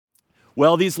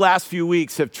Well, these last few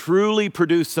weeks have truly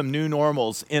produced some new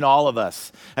normals in all of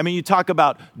us. I mean, you talk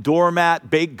about doormat,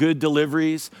 baked good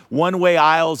deliveries, one-way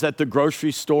aisles at the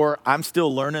grocery store. I'm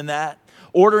still learning that.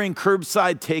 Ordering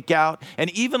curbside takeout, and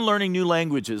even learning new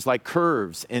languages like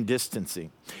curves and distancing.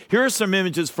 Here are some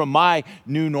images from my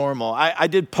new normal. I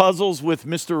did puzzles with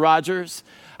Mr. Rogers.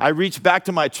 I reached back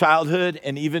to my childhood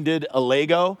and even did a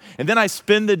Lego. And then I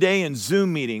spend the day in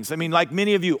Zoom meetings. I mean, like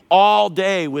many of you, all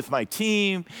day with my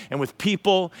team and with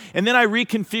people. And then I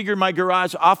reconfigured my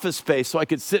garage office space so I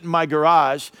could sit in my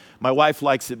garage. My wife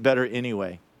likes it better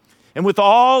anyway. And with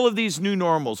all of these new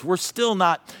normals, we're still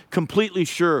not completely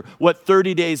sure what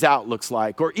 30 days out looks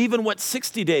like, or even what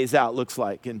 60 days out looks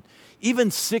like, and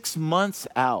even 6 months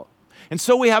out. And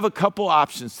so we have a couple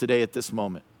options today at this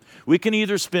moment. We can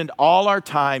either spend all our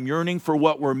time yearning for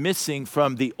what we're missing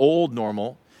from the old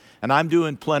normal, and I'm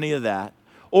doing plenty of that,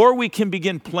 or we can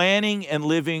begin planning and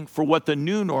living for what the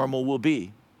new normal will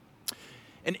be.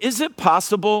 And is it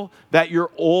possible that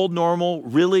your old normal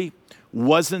really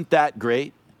wasn't that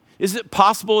great? Is it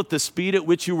possible at the speed at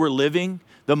which you were living,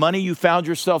 the money you found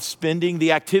yourself spending,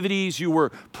 the activities you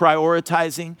were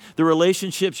prioritizing, the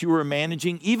relationships you were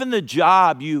managing, even the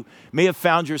job you may have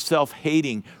found yourself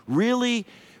hating, really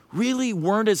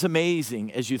weren't as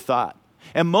amazing as you thought?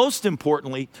 And most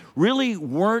importantly, really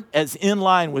weren't as in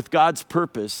line with God's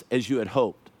purpose as you had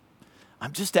hoped?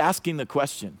 I'm just asking the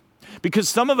question. Because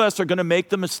some of us are going to make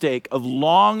the mistake of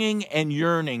longing and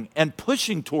yearning and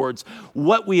pushing towards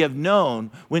what we have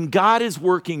known when God is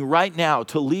working right now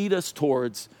to lead us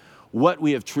towards what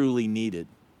we have truly needed.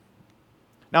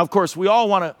 Now, of course, we all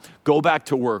want to go back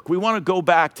to work. We want to go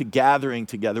back to gathering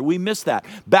together. We miss that.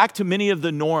 Back to many of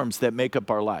the norms that make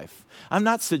up our life. I'm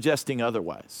not suggesting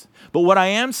otherwise. But what I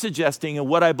am suggesting and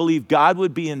what I believe God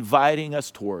would be inviting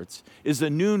us towards is a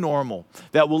new normal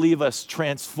that will leave us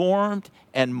transformed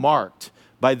and marked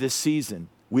by this season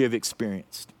we have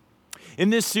experienced. In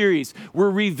this series, we're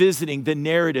revisiting the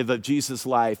narrative of Jesus'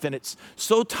 life, and it's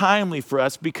so timely for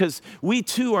us because we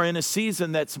too are in a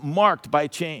season that's marked by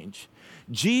change.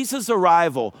 Jesus'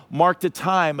 arrival marked a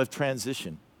time of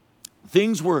transition.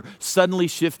 Things were suddenly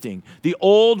shifting. The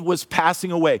old was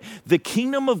passing away. The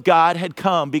kingdom of God had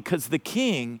come because the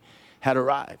king had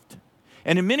arrived.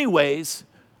 And in many ways,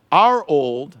 our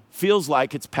old feels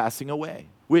like it's passing away,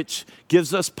 which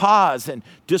gives us pause and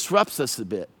disrupts us a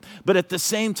bit. But at the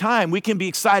same time, we can be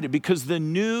excited because the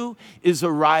new is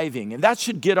arriving, and that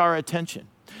should get our attention.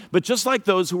 But just like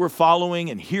those who were following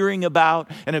and hearing about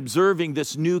and observing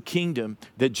this new kingdom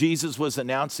that Jesus was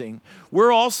announcing,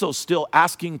 we're also still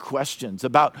asking questions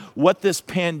about what this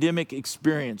pandemic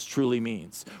experience truly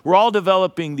means. We're all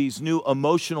developing these new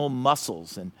emotional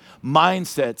muscles and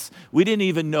mindsets we didn't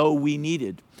even know we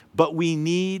needed, but we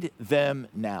need them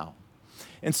now.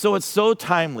 And so it's so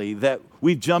timely that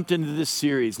we've jumped into this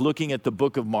series looking at the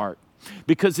book of Mark,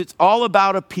 because it's all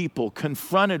about a people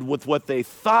confronted with what they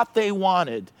thought they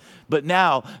wanted, but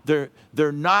now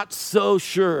they're not so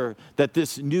sure that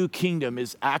this new kingdom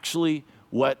is actually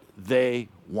what they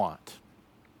want.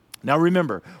 Now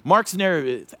remember, Mark's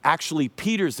narrative is actually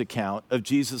Peter's account of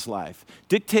Jesus' life,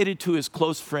 dictated to his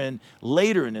close friend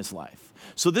later in his life.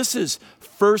 So this is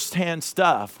firsthand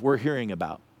stuff we're hearing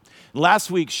about.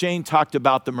 Last week, Shane talked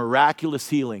about the miraculous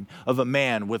healing of a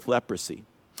man with leprosy.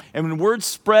 And when word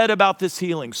spread about this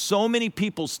healing, so many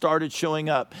people started showing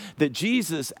up that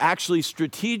Jesus actually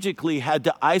strategically had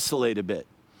to isolate a bit.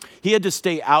 He had to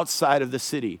stay outside of the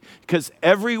city because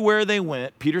everywhere they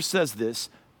went, Peter says this,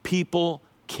 people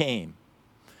came.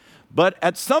 But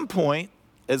at some point,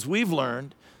 as we've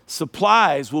learned,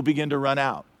 supplies will begin to run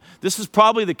out. This is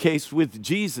probably the case with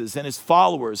Jesus and his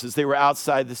followers as they were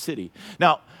outside the city.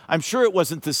 Now, I'm sure it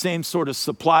wasn't the same sort of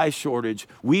supply shortage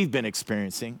we've been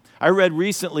experiencing. I read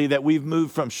recently that we've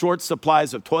moved from short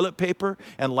supplies of toilet paper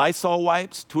and Lysol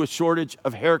wipes to a shortage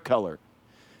of hair color.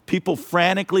 People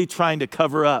frantically trying to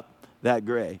cover up that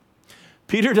gray.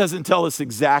 Peter doesn't tell us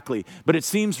exactly, but it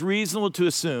seems reasonable to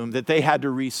assume that they had to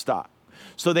restock.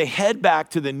 So they head back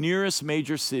to the nearest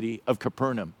major city of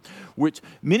Capernaum, which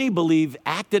many believe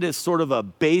acted as sort of a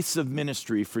base of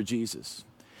ministry for Jesus.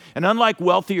 And unlike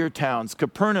wealthier towns,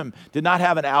 Capernaum did not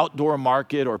have an outdoor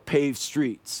market or paved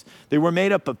streets. They were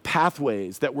made up of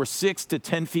pathways that were 6 to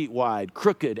 10 feet wide,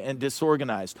 crooked and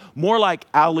disorganized, more like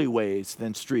alleyways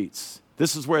than streets.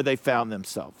 This is where they found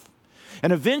themselves.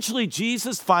 And eventually,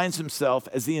 Jesus finds himself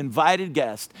as the invited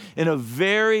guest in a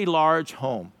very large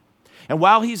home. And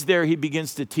while he's there, he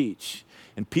begins to teach.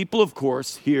 And people, of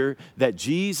course, hear that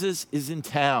Jesus is in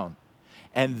town,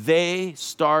 and they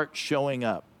start showing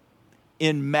up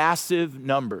in massive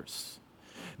numbers.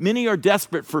 Many are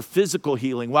desperate for physical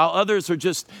healing, while others are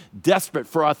just desperate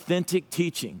for authentic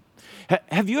teaching.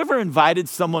 Have you ever invited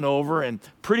someone over and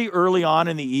pretty early on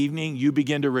in the evening, you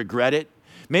begin to regret it?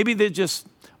 Maybe they just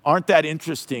aren't that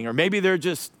interesting, or maybe they're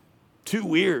just too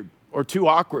weird or too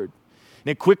awkward.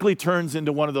 And it quickly turns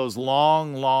into one of those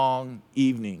long, long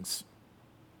evenings.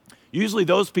 Usually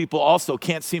those people also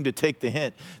can't seem to take the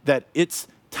hint that it's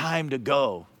time to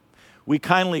go. We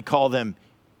kindly call them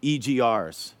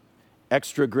EGRs,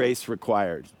 extra grace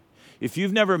required. If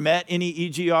you've never met any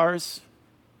EGRs,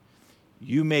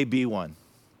 you may be one.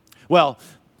 Well,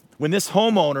 when this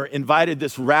homeowner invited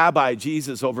this Rabbi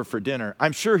Jesus over for dinner,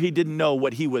 I'm sure he didn't know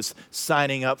what he was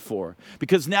signing up for,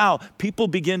 because now people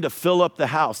begin to fill up the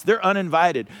house. They're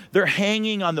uninvited. They're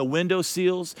hanging on the window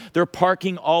sills. They're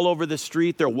parking all over the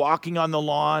street. They're walking on the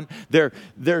lawn.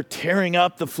 They're tearing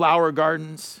up the flower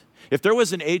gardens. If there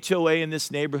was an HOA in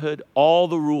this neighborhood, all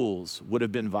the rules would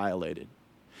have been violated.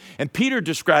 And Peter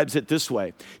describes it this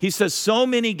way. He says, so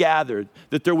many gathered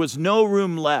that there was no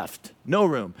room left, no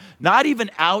room, not even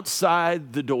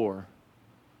outside the door.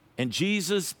 And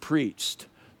Jesus preached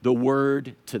the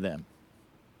word to them.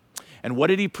 And what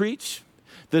did he preach?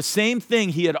 The same thing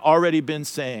he had already been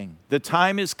saying. The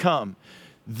time has come.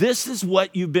 This is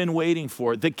what you've been waiting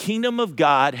for. The kingdom of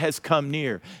God has come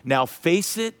near. Now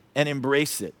face it and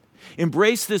embrace it.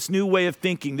 Embrace this new way of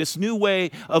thinking, this new way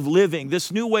of living,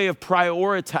 this new way of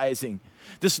prioritizing,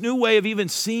 this new way of even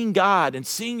seeing God and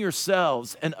seeing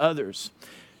yourselves and others.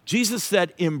 Jesus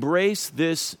said, embrace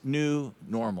this new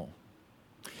normal.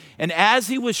 And as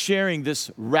he was sharing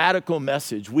this radical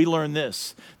message, we learn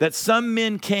this, that some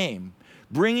men came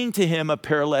bringing to him a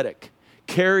paralytic,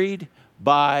 carried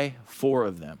by 4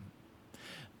 of them.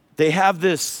 They have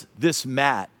this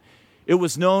mat. It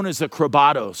was known as a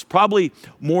krabatos, probably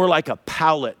more like a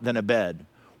pallet than a bed,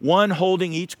 one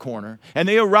holding each corner. And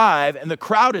they arrive, and the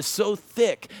crowd is so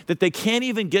thick that they can't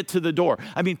even get to the door.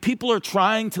 I mean, people are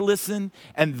trying to listen,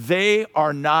 and they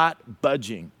are not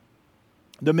budging.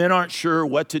 The men aren't sure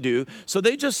what to do, so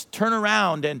they just turn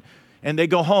around and they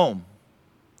go home.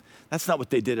 That's not what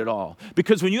they did at all.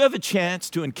 Because when you have a chance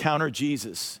to encounter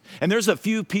Jesus, and there's a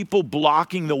few people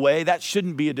blocking the way, that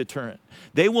shouldn't be a deterrent.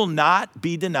 They will not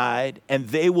be denied, and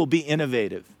they will be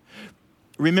innovative.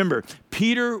 Remember,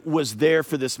 Peter was there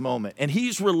for this moment, and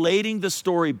he's relating the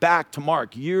story back to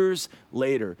Mark years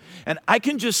later. And I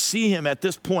can just see him at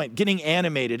this point getting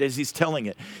animated as he's telling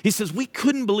it. He says, we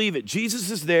couldn't believe it. Jesus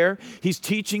is there. He's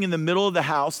teaching in the middle of the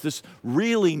house, this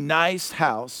really nice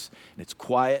house, and it's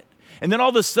quiet. And then all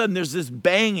of a sudden there's this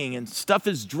banging and stuff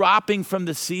is dropping from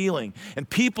the ceiling and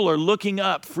people are looking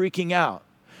up, freaking out.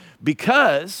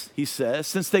 Because, he says,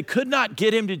 since they could not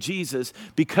get him to Jesus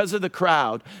because of the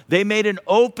crowd, they made an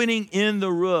opening in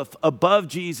the roof above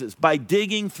Jesus by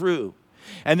digging through.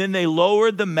 And then they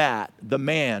lowered the mat the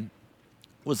man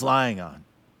was lying on.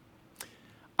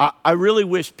 I really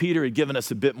wish Peter had given us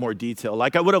a bit more detail.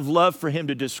 Like I would have loved for him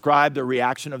to describe the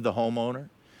reaction of the homeowner.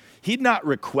 He'd not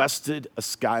requested a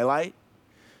skylight.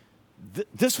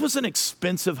 This was an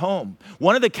expensive home.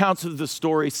 One of the accounts of the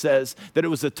story says that it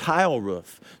was a tile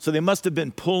roof. So they must have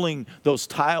been pulling those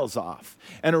tiles off.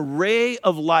 An array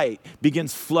of light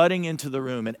begins flooding into the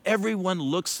room and everyone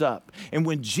looks up. And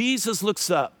when Jesus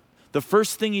looks up, the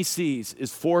first thing he sees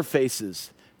is 4 faces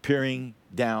peering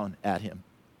down at him.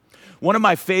 One of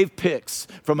my fave picks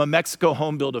from a Mexico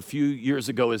home build a few years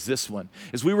ago is this one.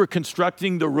 As we were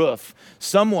constructing the roof,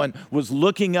 someone was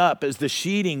looking up as the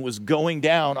sheeting was going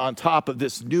down on top of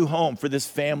this new home for this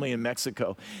family in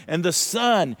Mexico. And the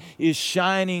sun is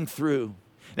shining through.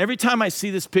 And every time I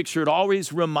see this picture, it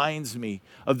always reminds me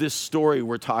of this story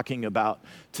we're talking about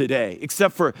today.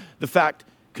 Except for the fact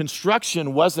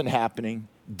construction wasn't happening,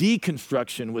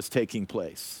 deconstruction was taking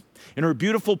place. In her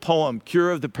beautiful poem,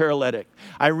 Cure of the Paralytic,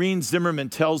 Irene Zimmerman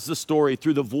tells the story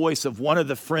through the voice of one of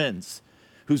the friends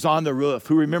who's on the roof,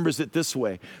 who remembers it this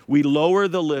way. We lower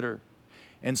the litter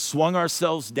and swung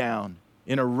ourselves down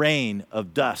in a rain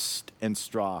of dust and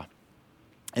straw.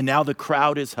 And now the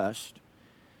crowd is hushed.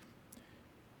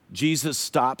 Jesus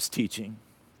stops teaching.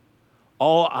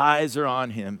 All eyes are on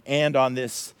him and on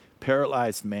this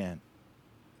paralyzed man.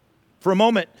 For a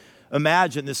moment,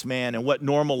 imagine this man and what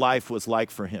normal life was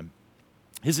like for him.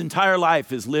 His entire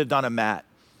life is lived on a mat,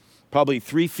 probably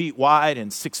 3 feet wide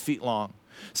and 6 feet long.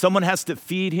 Someone has to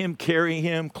feed him, carry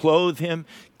him, clothe him,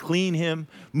 clean him,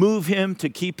 move him to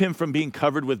keep him from being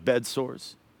covered with bed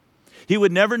sores. He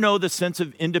would never know the sense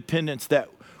of independence that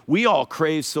we all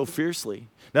crave so fiercely.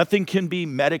 Nothing can be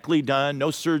medically done, no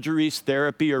surgeries,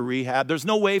 therapy, or rehab. There's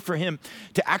no way for him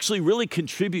to actually really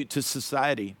contribute to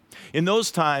society. In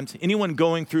those times, anyone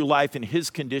going through life in his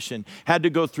condition had to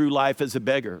go through life as a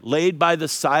beggar, laid by the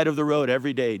side of the road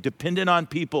every day, dependent on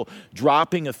people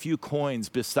dropping a few coins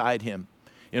beside him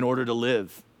in order to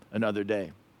live another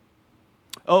day.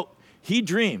 Oh, he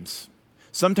dreams.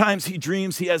 Sometimes he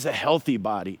dreams he has a healthy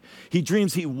body. He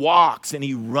dreams he walks and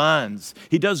he runs.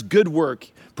 He does good work.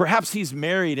 Perhaps he's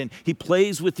married and he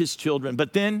plays with his children.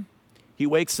 But then he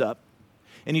wakes up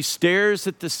and he stares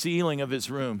at the ceiling of his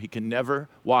room he can never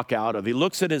walk out of. He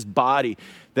looks at his body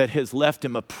that has left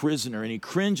him a prisoner, and he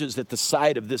cringes at the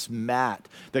sight of this mat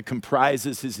that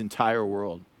comprises his entire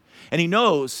world. And he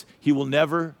knows he will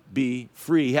never be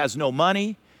free. He has no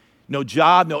money, no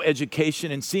job, no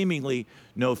education, and seemingly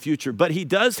no future. But he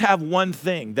does have one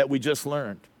thing that we just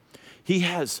learned. He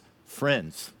has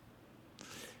friends.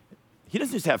 He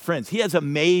doesn't just have friends. He has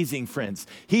amazing friends.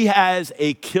 He has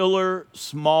a killer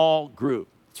small group.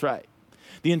 That's right.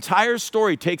 The entire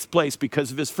story takes place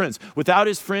because of his friends. Without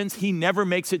his friends, he never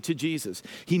makes it to Jesus.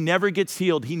 He never gets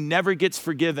healed. He never gets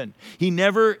forgiven. He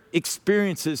never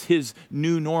experiences his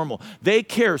new normal. They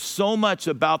care so much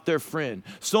about their friend,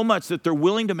 so much that they're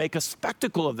willing to make a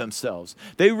spectacle of themselves.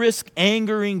 They risk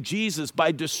angering Jesus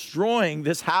by destroying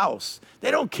this house.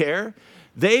 They don't care.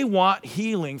 They want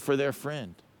healing for their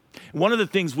friend. One of the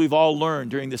things we've all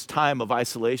learned during this time of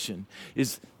isolation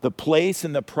is the place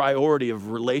and the priority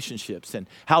of relationships and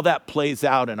how that plays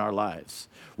out in our lives.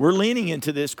 We're leaning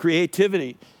into this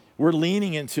creativity. We're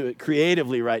leaning into it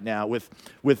creatively right now with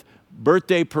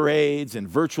birthday parades and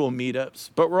virtual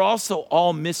meetups, but we're also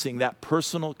all missing that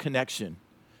personal connection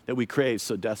that we crave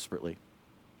so desperately.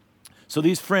 So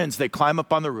these friends, they climb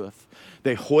up on the roof,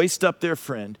 they hoist up their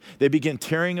friend, they begin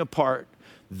tearing apart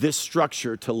this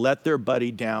structure to let their buddy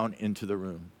down into the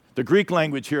room. The Greek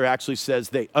language here actually says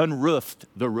they unroofed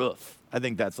the roof. I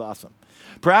think that's awesome.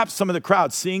 Perhaps some of the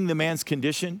crowd, seeing the man's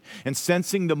condition and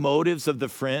sensing the motives of the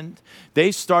friend,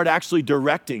 they start actually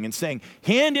directing and saying,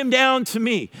 hand him down to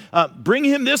me. Bring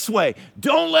him this way.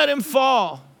 Don't let him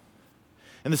fall.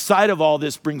 And the sight of all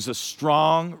this brings a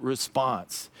strong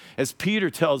response, as Peter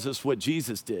tells us what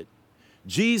Jesus did.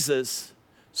 Jesus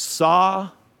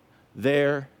saw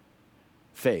their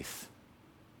faith.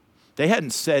 They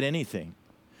hadn't said anything,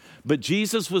 but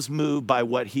Jesus was moved by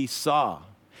what he saw.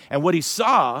 And what he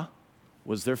saw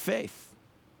was their faith.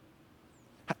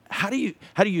 How do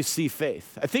you see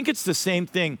faith? I think it's the same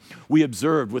thing we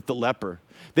observed with the leper.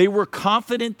 They were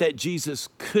confident that Jesus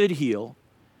could heal,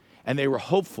 and they were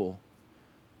hopeful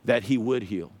that he would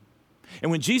heal.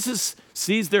 And when Jesus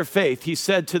sees their faith, he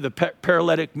said to the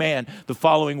paralytic man the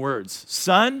following words,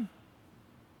 "Son,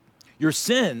 your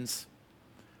sins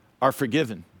are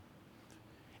forgiven."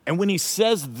 And when he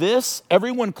says this,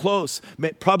 everyone close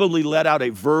probably let out a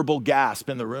verbal gasp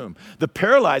in the room. The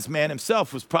paralyzed man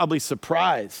himself was probably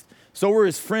surprised. So were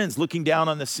his friends looking down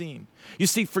on the scene. You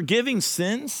see, forgiving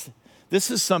sins,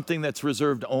 this is something that's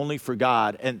reserved only for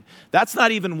God. And that's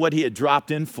not even what he had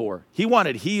dropped in for. He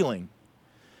wanted healing.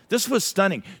 This was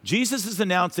stunning. Jesus is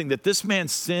announcing that this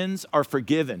man's sins are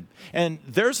forgiven. And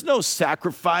there's no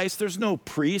sacrifice, there's no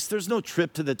priest, there's no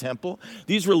trip to the temple.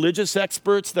 These religious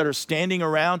experts that are standing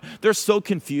around, they're so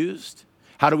confused.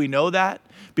 How do we know that?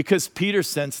 Because Peter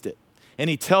sensed it. And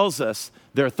he tells us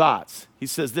their thoughts. He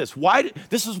says this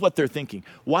is what they're thinking.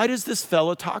 Why does this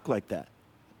fellow talk like that?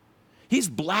 He's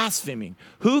blaspheming.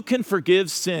 Who can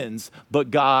forgive sins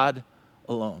but God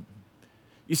alone?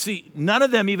 You see, none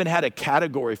of them even had a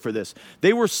category for this.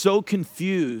 They were so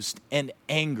confused and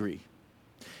angry.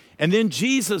 And then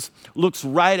Jesus looks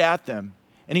right at them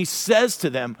and he says to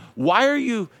them, why are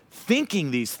you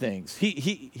thinking these things?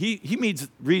 He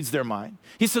reads their mind.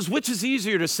 He says, which is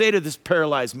easier to say to this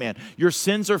paralyzed man, your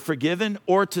sins are forgiven,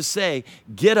 or to say,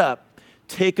 get up,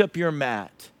 take up your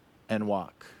mat and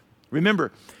walk?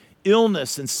 Remember,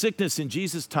 illness and sickness in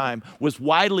Jesus' time was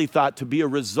widely thought to be a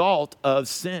result of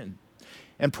sin.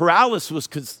 And paralysis was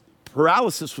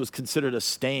considered a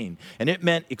stain, and it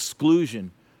meant exclusion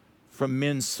from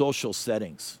men's social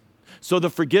settings. So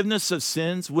the forgiveness of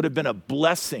sins would have been a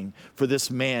blessing for this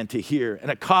man to hear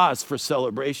and a cause for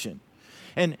celebration.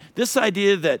 And this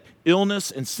idea that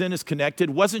illness and sin is connected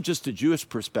wasn't just a Jewish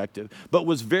perspective, but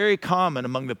was very common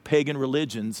among the pagan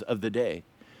religions of the day.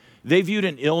 They viewed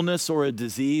an illness or a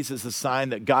disease as a sign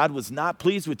that God was not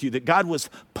pleased with you, that God was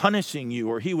punishing you,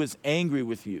 or he was angry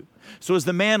with you. So as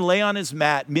the man lay on his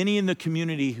mat, many in the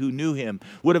community who knew him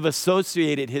would have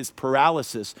associated his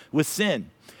paralysis with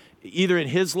sin, either in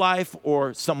his life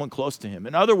or someone close to him.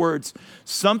 In other words,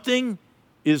 something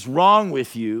is wrong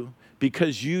with you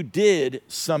because you did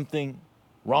something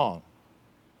wrong.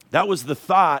 That was the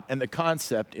thought and the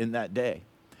concept in that day.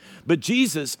 But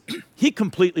Jesus, he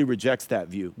completely rejects that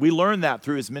view. We learned that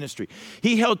through his ministry.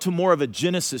 He held to more of a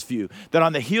Genesis view, that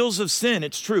on the heels of sin,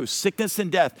 it's true, sickness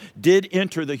and death did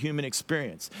enter the human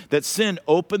experience, that sin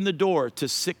opened the door to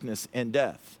sickness and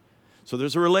death. So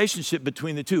there's a relationship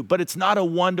between the two, but it's not a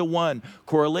one-to-one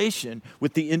correlation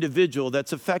with the individual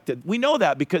that's affected. We know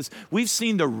that because we've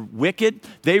seen the wicked,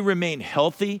 they remain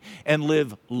healthy and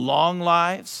live long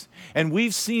lives. And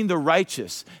we've seen the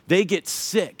righteous, they get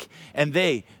sick and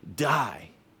they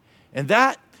die. And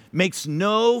that makes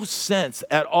no sense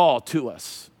at all to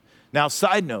us. Now,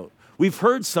 side note, we've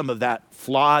heard some of that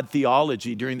flawed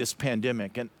theology during this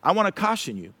pandemic, and I want to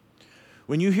caution you.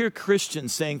 When you hear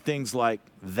Christians saying things like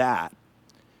that,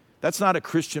 that's not a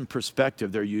Christian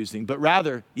perspective they're using, but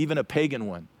rather even a pagan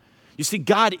one. You see,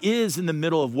 God is in the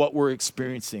middle of what we're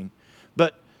experiencing,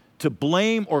 but to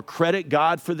blame or credit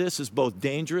God for this is both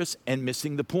dangerous and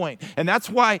missing the point. And that's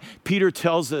why Peter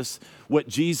tells us what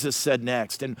Jesus said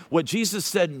next. And what Jesus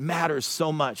said matters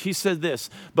so much. He said this,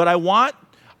 but I want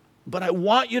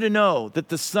you to know that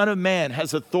the Son of Man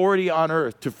has authority on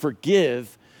earth to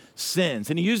forgive sins.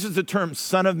 And he uses the term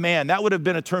Son of Man. That would have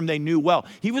been a term they knew well.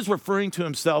 He was referring to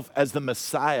himself as the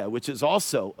Messiah, which is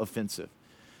also offensive.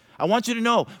 I want you to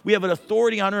know we have an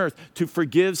authority on earth to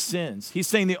forgive sins. He's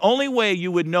saying the only way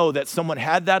you would know that someone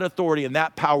had that authority and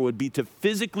that power would be to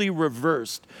physically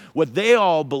reverse what they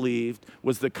all believed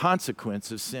was the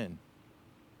consequence of sin.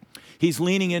 He's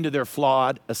leaning into their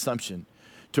flawed assumption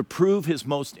to prove his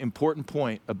most important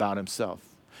point about himself.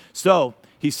 So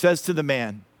he says to the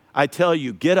man, I tell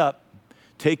you, get up,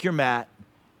 take your mat,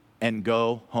 and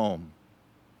go home.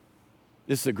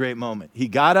 This is a great moment. He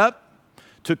got up,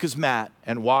 took his mat,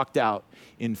 and walked out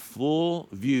in full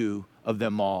view of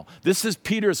them all. This is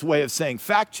Peter's way of saying,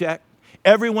 fact check,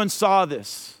 everyone saw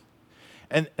this.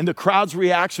 And the crowd's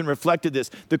reaction reflected this.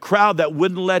 The crowd that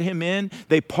wouldn't let him in,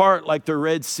 they part like the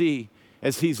Red Sea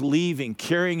as he's leaving,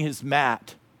 carrying his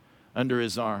mat under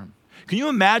his arm. Can you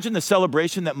imagine the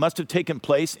celebration that must have taken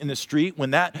place in the street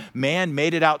when that man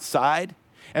made it outside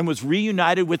and was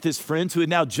reunited with his friends who had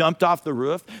now jumped off the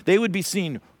roof? They would be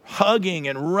seen hugging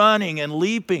and running and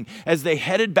leaping as they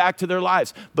headed back to their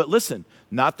lives. But listen,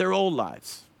 not their old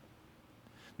lives,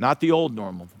 not the old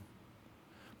normal,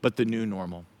 but the new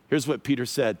normal. Here's what Peter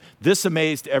said. This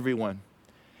amazed everyone.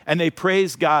 And they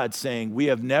praised God, saying, we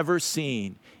have never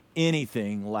seen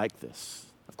anything like this.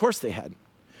 Of course they hadn't.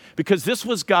 Because this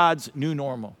was God's new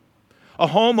normal. A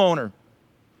homeowner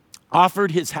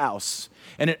offered his house,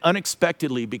 and it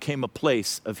unexpectedly became a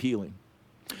place of healing.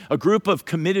 A group of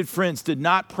committed friends did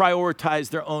not prioritize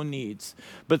their own needs,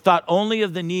 but thought only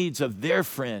of the needs of their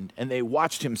friend, and they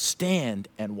watched him stand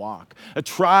and walk. A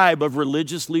tribe of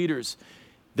religious leaders,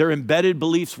 their embedded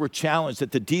beliefs were challenged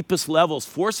at the deepest levels,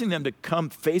 forcing them to come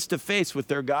face to face with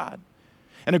their God.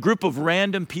 And a group of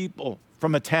random people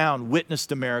from a town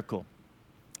witnessed a miracle.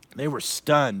 They were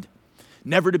stunned,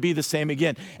 never to be the same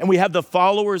again. And we have the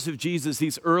followers of Jesus,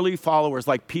 these early followers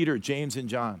like Peter, James, and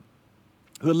John,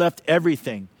 who had left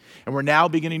everything and were now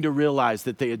beginning to realize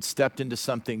that they had stepped into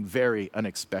something very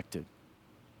unexpected.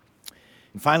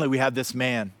 And finally, we have this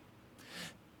man.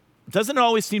 Doesn't it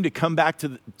always seem to come back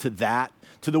to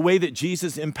the way that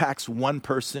Jesus impacts one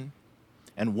person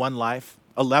and one life?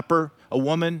 A leper, a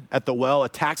woman at the well, a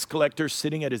tax collector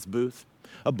sitting at his booth,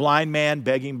 a blind man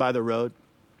begging by the road.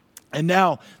 And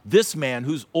now this man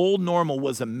whose old normal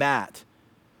was a mat,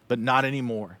 but not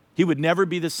anymore. He would never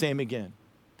be the same again.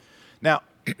 Now,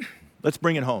 let's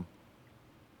bring it home.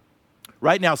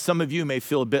 Right now, some of you may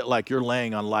feel a bit like you're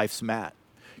laying on life's mat.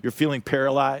 You're feeling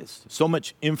paralyzed, so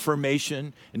much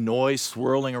information and noise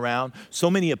swirling around,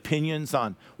 so many opinions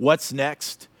on what's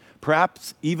next,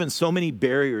 perhaps even so many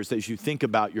barriers as you think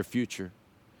about your future.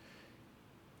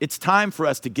 It's time for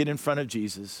us to get in front of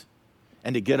Jesus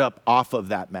and to get up off of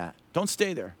that mat. Don't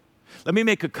stay there. Let me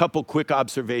make a couple quick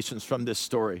observations from this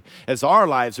story as our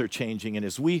lives are changing and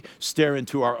as we stare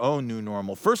into our own new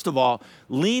normal. First of all,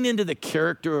 lean into the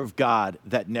character of God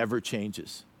that never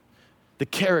changes. The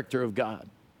character of God.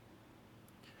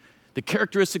 The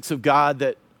characteristics of God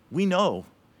that we know.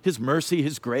 His mercy,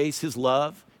 His grace, His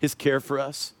love, His care for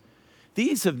us.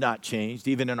 These have not changed,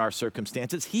 even in our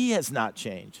circumstances. He has not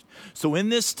changed. So in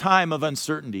this time of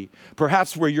uncertainty,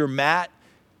 perhaps where your mat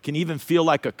can even feel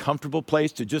like a comfortable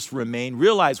place to just remain,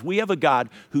 realize we have a God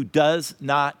who does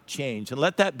not change. And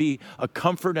let that be a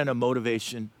comfort and a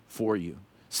motivation for you.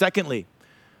 Secondly,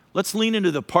 let's lean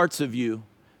into the parts of you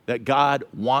that God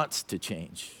wants to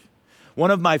change.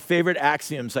 One of my favorite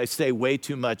axioms I say way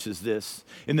too much is this: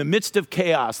 in the midst of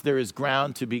chaos, there is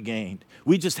ground to be gained.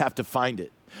 We just have to find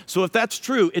it. So if that's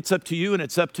true, it's up to you and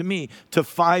it's up to me to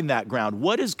find that ground.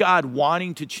 What is God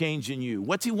wanting to change in you?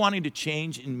 What's he wanting to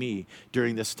change in me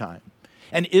during this time?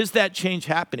 And is that change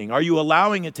happening? Are you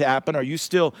allowing it to happen? Are you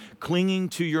still clinging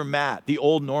to your mat, the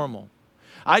old normal?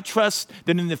 I trust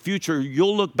that in the future,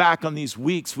 you'll look back on these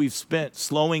weeks we've spent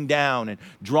slowing down and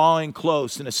drawing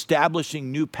close and establishing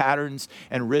new patterns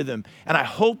and rhythm. And I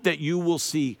hope that you will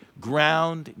see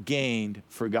ground gained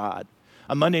for God.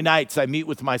 On Monday nights, I meet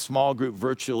with my small group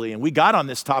virtually, and we got on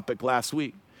this topic last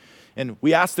week. And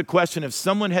we asked the question, if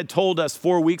someone had told us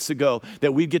 4 weeks ago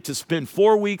that we'd get to spend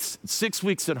 4 weeks, 6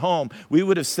 weeks at home, we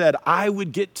would have said, I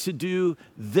would get to do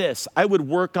this. I would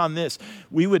work on this.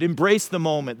 We would embrace the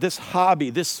moment, this hobby,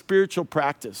 this spiritual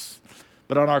practice.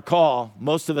 But on our call,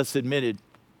 most of us admitted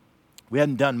we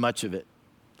hadn't done much of it.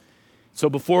 So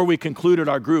before we concluded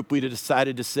our group, we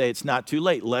decided to say, it's not too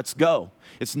late. Let's go.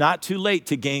 It's not too late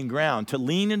to gain ground, to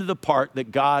lean into the part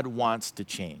that God wants to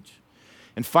change.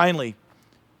 And finally,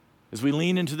 as we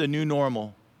lean into the new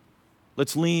normal,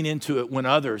 let's lean into it when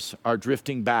others are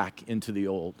drifting back into the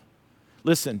old.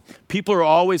 Listen, people are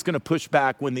always going to push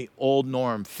back when the old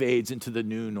norm fades into the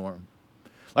new norm.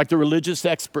 Like the religious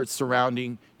experts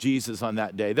surrounding Jesus on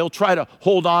that day. They'll try to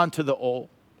hold on to the old.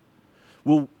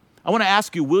 Well, I want to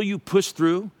ask you, will you push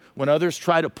through when others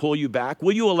try to pull you back?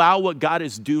 Will you allow what God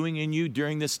is doing in you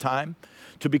during this time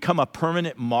to become a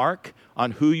permanent mark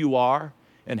on who you are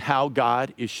and how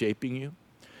God is shaping you?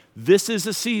 This is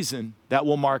a season that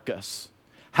will mark us.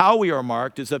 How we are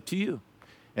marked is up to you,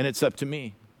 and it's up to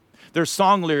me. There's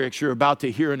song lyrics you're about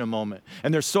to hear in a moment,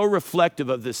 and they're so reflective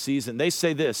of this season. They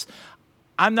say this: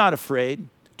 I'm not afraid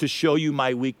to show you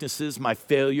my weaknesses, my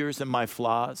failures, and my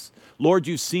flaws. Lord,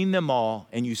 you've seen them all,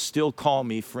 and you still call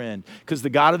me friend, because the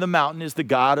God of the mountain is the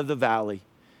God of the valley,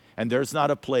 and there's not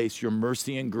a place your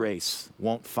mercy and grace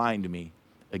won't find me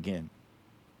again.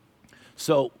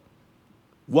 So,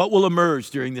 what will emerge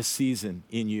during this season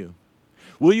in you?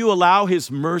 Will you allow his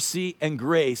mercy and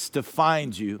grace to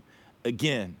find you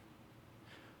again?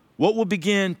 What will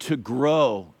begin to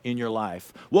grow in your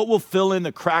life? What will fill in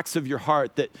the cracks of your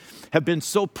heart that have been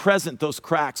so present, those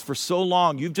cracks, for so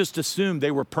long, you've just assumed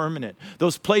they were permanent?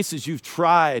 Those places you've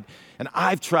tried, and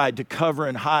I've tried to cover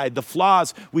and hide. The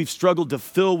flaws we've struggled to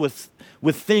fill with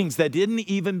things that didn't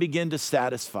even begin to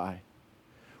satisfy.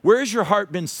 Where has your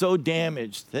heart been so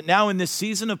damaged that now in this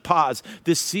season of pause,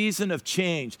 this season of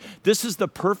change, this is the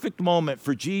perfect moment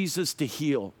for Jesus to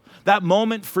heal? That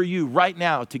moment for you right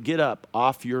now to get up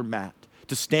off your mat,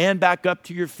 to stand back up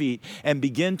to your feet and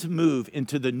begin to move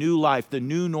into the new life, the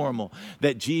new normal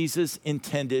that Jesus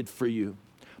intended for you.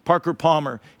 Parker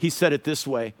Palmer, he said it this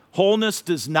way: wholeness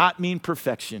does not mean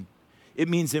perfection. It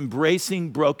means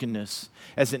embracing brokenness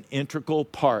as an integral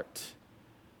part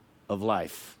of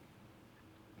life.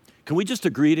 Can we just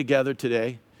agree together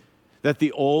today that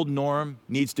the old norm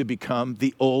needs to become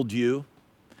the old you?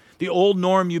 The old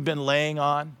norm you've been laying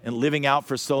on and living out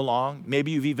for so long.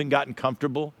 Maybe you've even gotten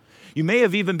comfortable. You may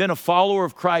have even been a follower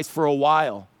of Christ for a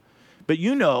while. But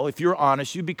you know, if you're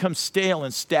honest, you become stale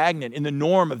and stagnant in the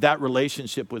norm of that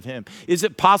relationship with him. Is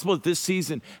it possible that this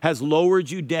season has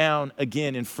lowered you down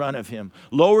again in front of him?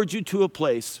 Lowered you to a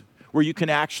place where you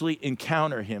can actually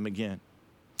encounter him again?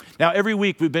 Now, every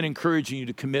week we've been encouraging you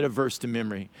to commit a verse to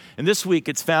memory. And this week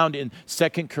it's found in 2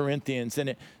 Corinthians, and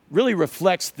it really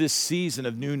reflects this season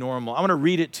of new normal. I'm going to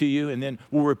read it to you, and then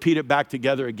we'll repeat it back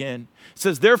together again. It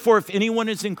says, therefore, if anyone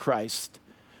is in Christ,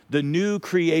 the new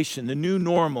creation, the new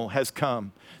normal has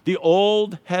come. The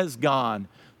old has gone.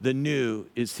 The new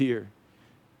is here.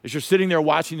 As you're sitting there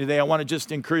watching today, I want to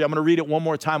just encourage you. I'm going to read it one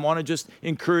more time. I want to just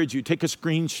encourage you. Take a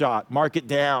screenshot, mark it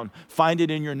down, find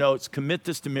it in your notes, commit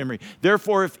this to memory.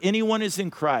 Therefore, if anyone is in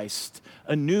Christ,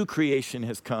 a new creation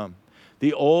has come.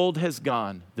 The old has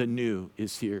gone, the new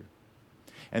is here.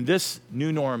 And this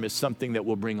new norm is something that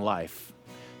will bring life,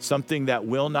 something that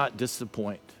will not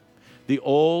disappoint. The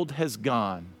old has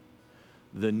gone,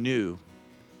 the new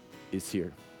is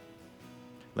here.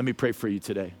 Let me pray for you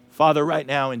today. Father, right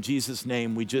now in Jesus'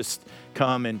 name, we just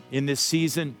come, and in this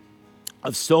season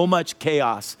of so much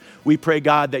chaos, we pray,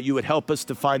 God, that you would help us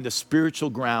to find the spiritual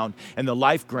ground and the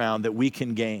life ground that we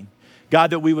can gain. God,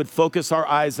 that we would focus our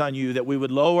eyes on you, that we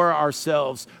would lower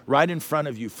ourselves right in front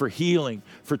of you for healing,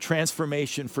 for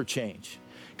transformation, for change.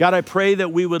 God, I pray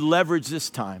that we would leverage this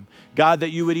time. God,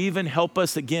 that you would even help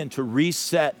us again to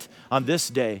reset on this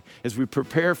day as we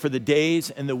prepare for the days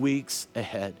and the weeks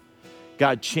ahead.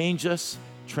 God, change us,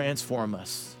 transform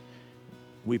us.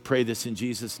 We pray this in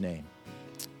Jesus' name.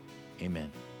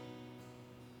 Amen.